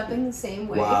dressed up in the same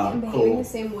way and behaving the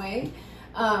same way.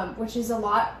 Which is a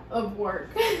lot of work.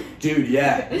 Dude,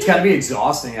 yeah. It's got to be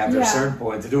exhausting after a certain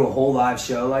point to do a whole live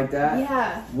show like that.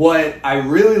 Yeah. What I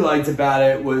really liked about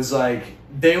it was, like,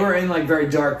 they were in, like, very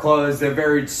dark clothes. They're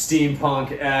very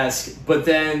steampunk-esque. But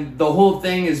then the whole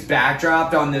thing is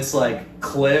backdropped on this, like,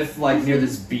 cliff, like, near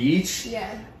this beach.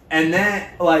 Yeah. And then,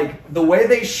 like, the way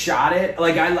they shot it,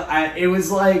 like, it was,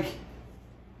 like...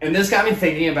 And this got me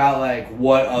thinking about, like,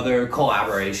 what other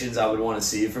collaborations I would want to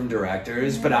see from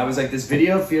directors. But I was like, this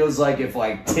video feels like if,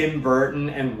 like, Tim Burton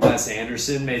and Wes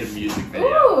Anderson made a music video.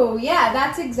 Ooh, yeah,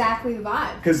 that's exactly the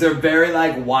vibe. Because they're very,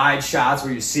 like, wide shots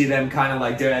where you see them kind of,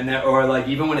 like, doing that. Or, like,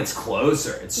 even when it's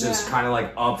closer, it's just kind of,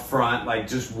 like, up front. Like,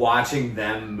 just watching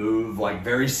them move. Like,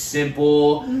 very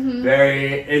simple.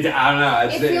 Very, I don't know.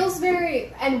 It feels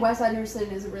very... And Wes Anderson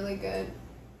is a really good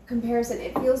comparison.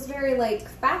 It feels very like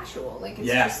factual, like it's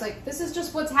just like, this is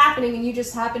just what's happening and you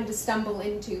just happen to stumble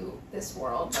into this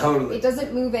world. Totally. It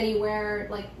doesn't move anywhere,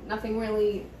 like nothing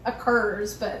really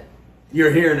occurs, but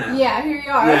you're here now. Yeah, here you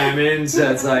are. Yeah, I mean,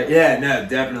 so it's like, yeah, no,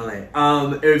 definitely.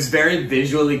 It was very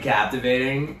visually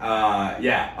captivating.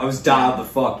 Yeah, I was dialed the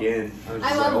fuck in.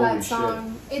 I love that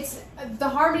song. It's the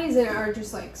harmonies in it are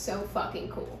just like so fucking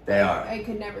cool. They are. I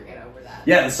could never get over that.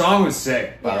 Yeah, the song was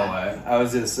sick, by the way. I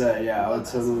was just say, I would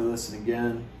totally listen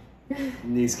again.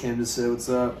 Niece came to say what's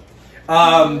up.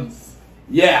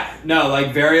 Yeah, no,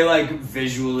 like very like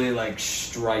visually like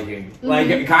striking.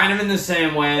 Like kind of in the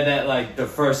same way that like the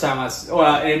first time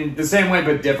in the same way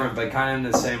but different, but kind of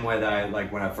in the same way that I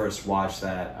like when I first watched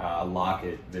that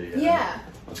Locket video. Yeah.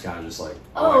 I was kind of just like,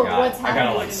 oh my God, what's happening? I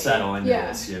gotta like settle into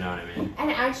this, you know what I mean? And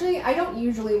actually, I don't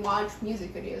usually watch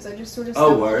music videos. I just sort of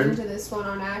stumbled into this one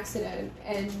on accident,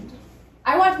 and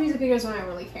I watch music videos when I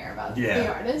really care about the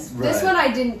artist. Right. This one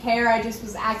I didn't care. I just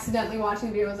was accidentally watching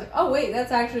the video. I was like, oh wait,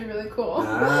 that's actually really cool.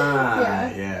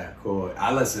 Yeah, cool.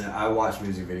 I watch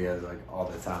music videos like all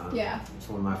the time. Yeah, it's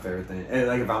one of my favorite things. And,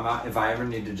 like if I ever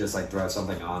need to just like throw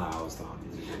something on, I always throw on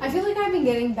music videos. I feel like I've been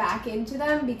getting back into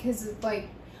them because like,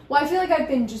 well, I feel like I've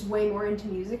been just way more into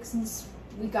music since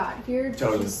we got here.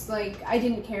 Totally. Just like I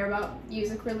didn't care about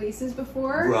music releases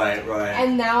before. Right.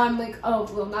 And now I'm like, oh,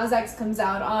 Lil Nas X comes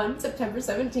out on September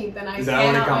 17th, and I Is that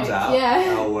when it comes out?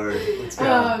 Yeah. Oh, word. Let's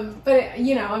go. But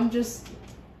you know, I'm just.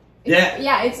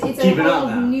 It's a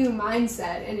whole new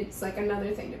mindset, and it's like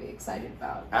another thing to be excited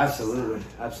about.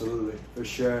 Absolutely, for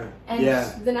sure. And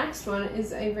the next one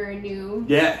is a very new.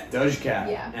 Yeah, Doja Cat.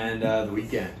 Yeah. And The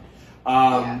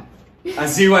Weeknd. I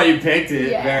see why you picked it.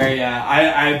 Yeah. Very.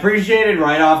 I appreciated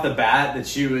right off the bat that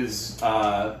she was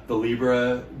the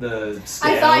Libra, the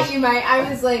scales. I thought you might. I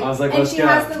was like, and she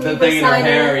has the Libra thing in her sign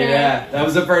hair. Yeah, that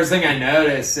was the first thing I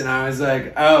noticed, and I was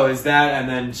like, oh, is that? And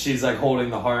then she's like holding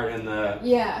the heart in the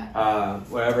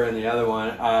whatever in the other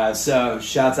one. So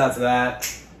shouts out to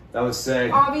that. That was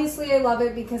sick. Obviously, I love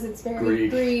it because it's very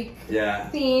Greek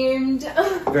themed.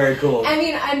 Very cool. I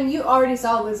mean, and you already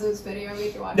saw Lizzo's video.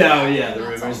 We can watch the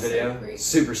Rumors video.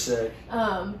 Super sick.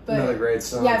 But another great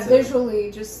song. Yeah,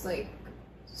 visually, just like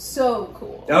so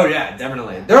cool. Oh yeah,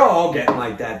 definitely. They're all getting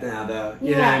like that now, though.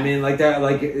 You know what I mean? Like they're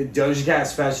like Doja Cat,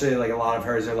 especially. Like a lot of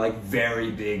hers are like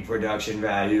very big production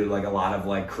value. Like a lot of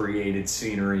like created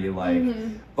scenery. Like,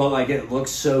 but like it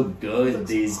looks so good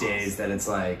these days that it's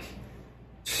like.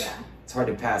 Yeah. It's hard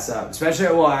to pass up, especially.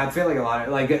 Well, I feel like a lot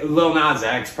of like Lil Nas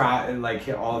X, like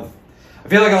I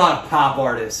feel like a lot of pop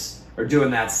artists are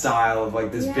doing that style of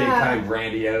like this big kind of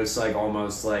grandiose, like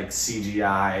almost like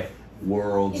CGI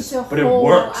world. But it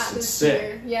works. Atmosphere. It's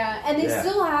sick. Yeah, and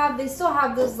they still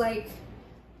have those like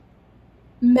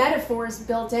metaphors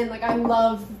built in. Like I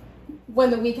love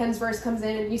when The Weeknd's verse comes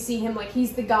in and you see him like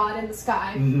he's the god in the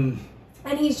sky.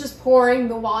 And he's just pouring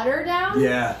the water down.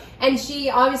 Yeah. And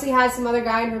she obviously has some other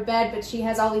guy in her bed, but she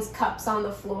has all these cups on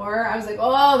the floor. I was like,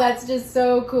 oh, that's just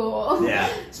so cool. Yeah,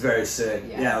 it's very sick.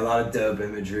 Yeah, a lot of dope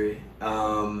imagery.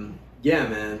 Yeah,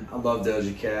 man, I love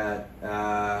Doja Cat.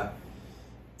 I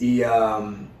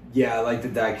like the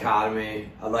dichotomy.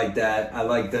 I like that. I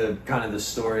like the kind of the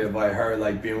story of like her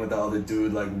like being with the other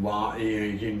dude. Like,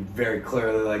 you can very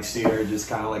clearly like see her just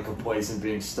kind of like complacent,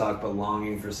 being stuck, but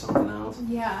longing for something else.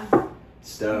 Yeah.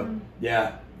 It's dope.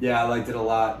 Yeah, I liked it a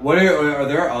lot. Are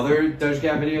there other Doja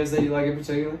Cat videos that you like in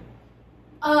particular?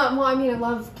 Well, I mean, I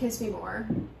love Kiss Me More.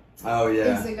 Oh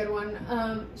yeah. is a good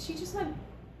one. She just had.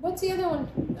 What's the other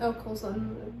one? Oh, Cole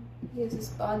Sutton. He has his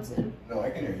bods in. No, I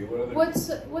can hear you. What other?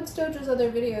 What's Doja's other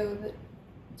video? That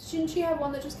shouldn't she have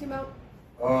one that just came out?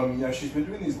 Yeah, she's been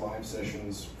doing these live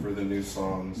sessions for the new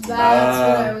songs. That's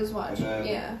what I was And watching. then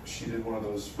Yeah. she did one of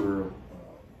those for.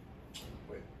 Wait,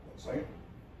 1 second.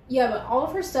 Yeah, but all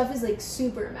of her stuff is like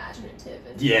super imaginative.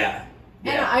 And, Yeah.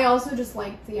 And Yeah. I also just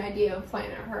like the idea of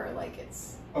Planet Her. Like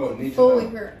it's Oh, need to fully know.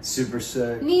 her. Super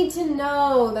sick. Need to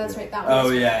know. That's right. That one. Oh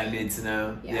yeah, I need to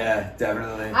know. Yeah. Yeah,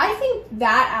 definitely. I think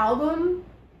that album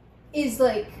is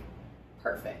like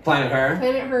perfect. Planet Her.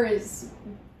 Planet Her is.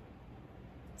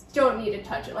 Don't need to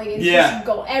touch it. Like it's Yeah. just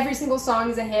go. Every single song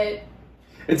is a hit.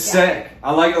 It's Yeah. sick.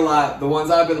 I like it a lot. The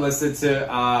ones I've been listening to,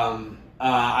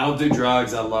 I Don't Do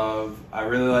Drugs, I love. I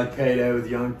really like Payday with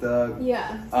Young Thug.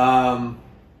 Yeah.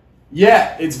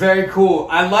 Yeah, it's very cool.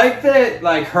 I like that,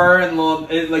 like, her and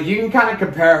like, you can kind of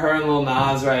compare her and Lil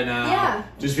Nas right now. Yeah.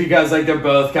 Just because, like, they're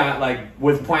both kind of, like,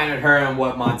 with Planet Her and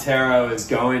what Montero is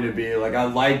going to be. Like, I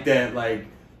like that, like,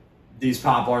 these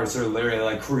pop artists are literally,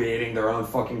 like, creating their own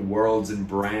fucking worlds and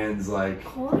brands, like.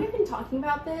 Cole and I have been talking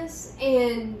about this,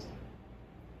 and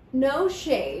no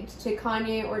shade to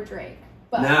Kanye or Drake,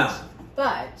 but No.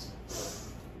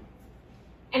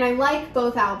 and I like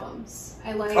both albums.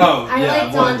 I like Oh, I yeah,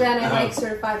 like one- Donda and I like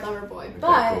Certified Lover Boy,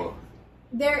 but Cool.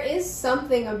 there is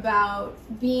something about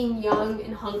being young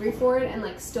and hungry for it, and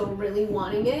like still really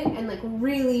wanting it, and like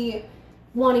really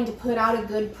wanting to put out a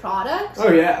good product.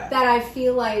 Oh, yeah. That I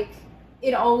feel like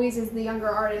it always is the younger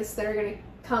artists that are gonna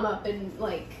come up and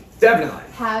like Definitely.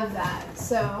 have that.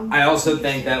 So I also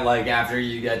think that, like, after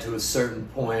you get to a certain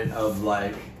point of,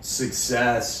 like,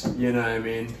 success, you know what I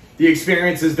mean? The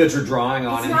experiences that you're drawing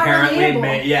on It's not inherently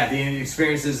relatable. the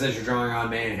experiences that you're drawing on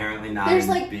may inherently not There's,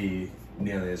 even like- be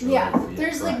nearly as yeah, relatable.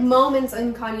 there's like Correct. moments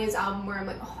in Kanye's album where I'm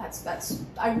like, oh, that's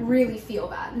I really feel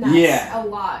that. And that's Yeah. a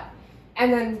lot.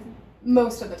 And then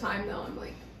most of the time though, I'm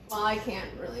like, well, I can't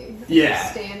really Yeah.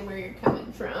 understand where you're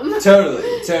coming from.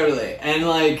 Totally. And,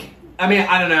 like, I mean,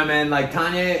 I don't know, man. Like,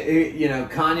 Kanye, you know,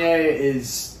 Kanye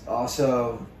is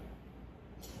also.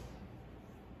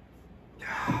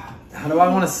 How do I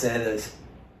want to say this?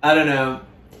 I don't know.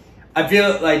 I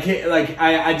feel like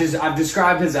I've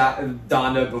described his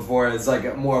Donda before as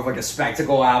like more of like a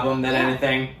spectacle album than Yeah.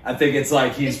 anything. I think it's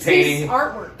like he's It's painting his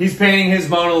artwork. he's painting his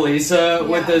Mona Lisa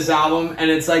with Yeah. this album, and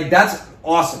it's like that's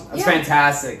awesome. That's Yeah.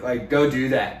 fantastic. Like, go do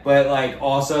that. But like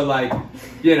also like,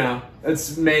 you know,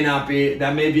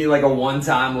 that may be like a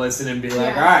one-time listen and be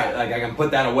like, Yeah. all right, like I can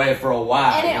put that away for a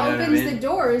while. And it you know what I opens mean? the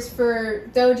doors for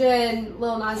Doja and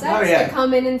Lil Nas X Oh, yeah. to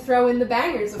come in and throw in the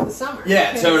bangers of the summer.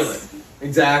 Yeah, because totally.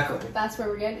 Exactly. That's where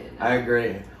we're getting it. I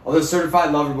agree. Although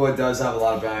Certified Lover Boy does have a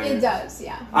lot of bangers. It does,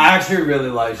 yeah. I actually really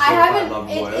like I Certified haven't. Lover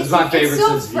Boy. It It's was my favorite still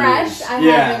since fresh. Views. I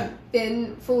Yeah, haven't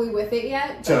been fully with it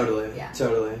yet. but totally. Yeah.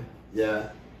 Totally. Yeah.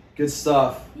 Good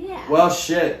stuff. Yeah. Well,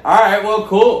 shit. All right. Well,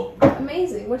 cool.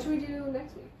 Amazing. What should we do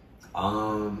next week?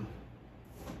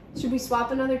 Should we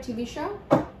swap another TV show?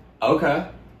 Okay.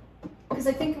 Because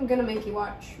I think I'm gonna make you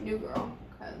watch New Girl.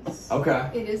 Because Okay.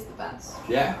 it is the best.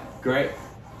 Yeah. Great.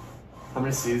 How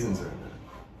many seasons are in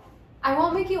I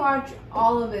won't make you watch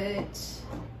all of it.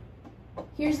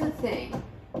 Here's the thing.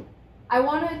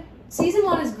 Season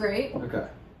 1 is great. it? Okay.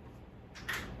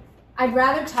 I'd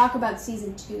rather talk about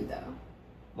season 2 though.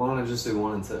 Why don't I just do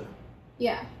 1 and 2?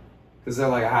 Yeah. Because they're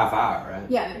like a half hour, right?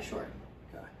 Yeah, they're short.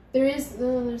 Okay.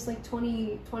 There's like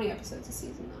 20 episodes a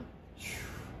season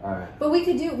though. All right. But we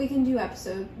can do like 2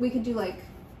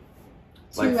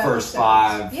 Like first episodes.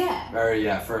 5. Yeah. Or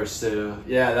yeah, first 2.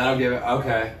 Yeah, that'll give it.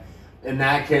 Okay. In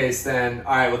that case, then,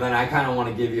 all right. Well, then I kind of want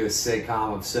to give you a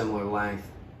sitcom of similar length.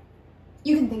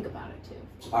 You can think about it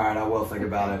too. All right, I will think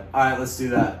about it. All right, let's do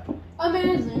that.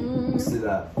 Amazing. Let's do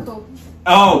that. Cool.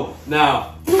 Oh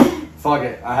no! Fuck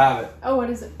it, I have it. Oh,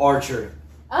 what is it? Archer.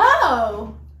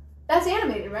 Oh, that's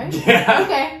animated, right? Yeah.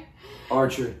 Okay.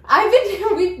 Archer.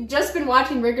 We've just been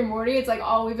watching Rick and Morty. It's like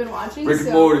all we've been watching. Rick and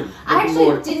so Morty. Rick I and actually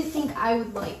Morty. didn't think I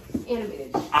would like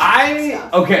animated.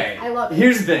 Okay. I love it.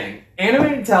 Here's the thing.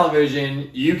 Animated television,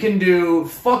 you can do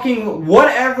fucking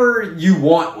whatever you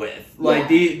want with. Like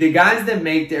Yeah. the guys that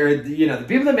make the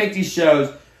people that make these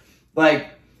shows, like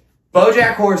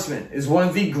BoJack Horseman is one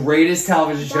of the greatest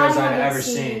television shows I've haven't ever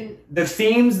seen. The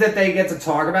themes that they get to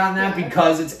talk about in that, Yeah.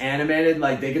 because it's animated,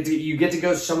 like you get to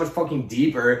go so much fucking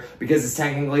deeper because it's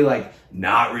technically like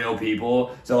not real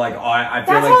people. So like I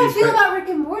feel That's like how I these feel about Rick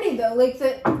and Morty, though. Like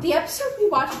the episode we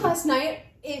watched last night,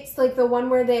 it's like the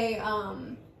one where they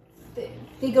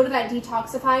they go to that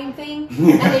detoxifying thing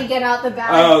and they get out the bad.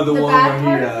 Oh, the the one bad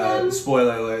where part of he them.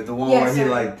 spoiler alert, the one Yeah, where he sorry.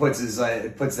 like puts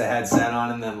the headset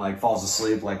on and then like falls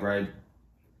asleep like right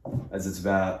as it's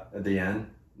about at the end.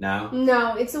 No.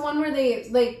 No, it's the one where they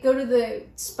like go to the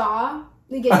spa.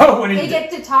 They get get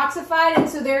detoxified, and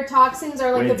so their toxins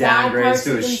are like the bad parts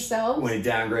of themselves. When he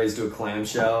downgrades to a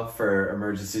clamshell for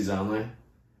emergencies only.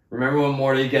 Remember when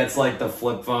Morty gets like the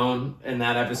flip phone in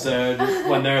that episode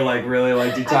when they're like really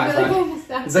like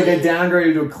detoxifying? It's like I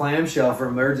downgraded to a clamshell for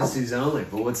emergencies only.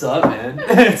 But what's up, man?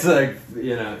 It's like,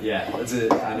 you know, yeah. That's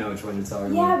it. I know which one you're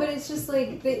talking about. Yeah, but it's just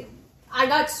like I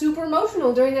got super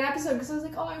emotional during that episode because I was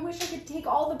like, oh, I wish I could take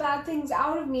all the bad things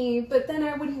out of me, but then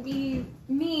I wouldn't be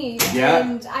me. Yeah.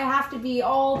 And I have to be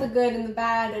all the good and the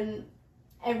bad and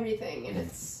everything, and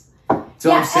it's. So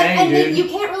I'm saying, and dude. you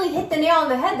can't really hit the nail on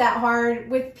the head that hard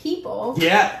with people.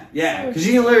 Yeah, because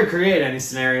you can literally create any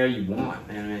scenario you want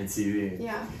on animated TV.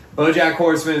 Yeah. BoJack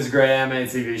Horseman is a great animated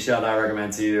TV show that I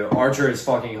recommend to you. Archer is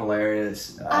fucking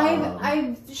hilarious.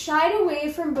 I've shied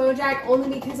away from BoJack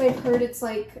only because I've heard it's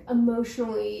like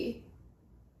emotionally.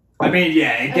 I mean,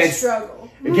 yeah, it a gets struggle.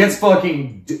 It gets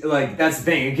fucking like that's the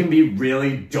thing. It can be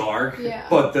really dark, Yeah.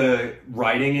 but the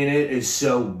writing in it is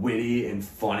so witty and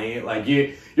funny. Like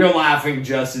you're laughing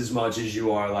just as much as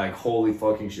you are like holy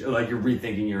fucking shit. Like you're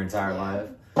rethinking your entire life.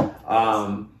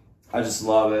 I just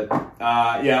love it.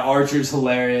 Yeah, Archer's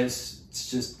hilarious.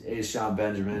 It's just Sean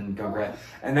Benjamin, go great.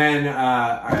 And then,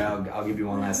 all right, I'll give you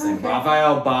one last thing. Okay.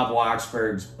 Raphael Bob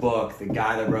Waksberg's book, the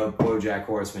guy that wrote BoJack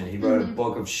Horseman, he wrote a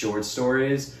book of short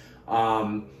stories.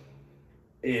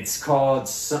 It's called,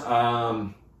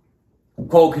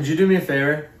 Cole, could you do me a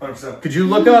favor? 100%. Could you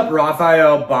look up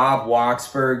Raphael Bob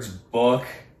Waksberg's book?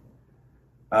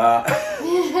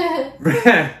 Raphael,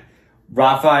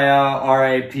 Raphael,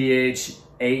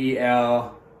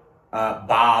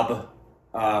 Bob,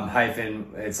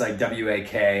 hyphen, it's like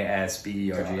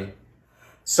WAKSBERG.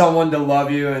 Someone to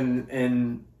Love You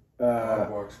and Bob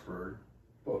Waksberg.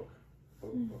 Book.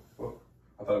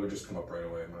 I thought it would just come up right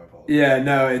away. My apologies. yeah,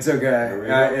 no, it's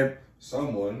okay.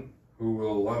 Someone who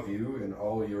will love you in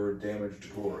all your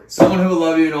damaged glory. Someone who will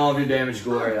love you in all of your damaged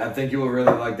glory. I think you will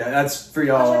really like that. That's for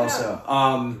y'all also.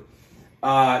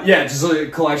 Yeah, just a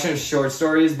collection of short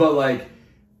stories, but like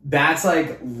that's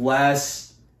like less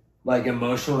like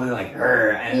emotionally like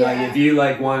and like if you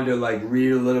like wanted to like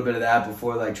read a little bit of that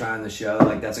before like trying the show,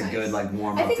 like that's a good like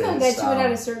warm up. I think to I'll his get style. to it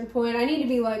at a certain point. I need to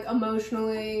be like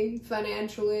emotionally,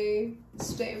 financially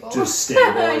stable. Just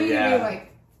stable, I need yeah. to be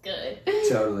like good.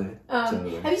 Totally.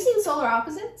 Totally. Have you seen Solar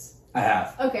Opposites? I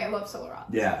have. Okay, I love Solar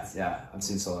Opposites. Yeah. I've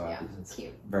seen Solar Opposites.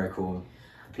 Cute. Very cool.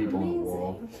 People in the Amazing.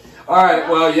 world. All right.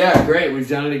 Well, yeah, great. We've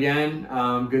done it again.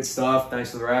 Good stuff.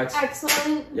 Thanks for the Rex.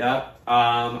 Excellent. Yep.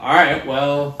 All right.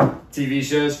 Well, TV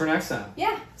shows for next time.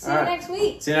 Yeah. See All you right. next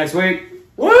week. See you next week.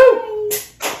 Woo!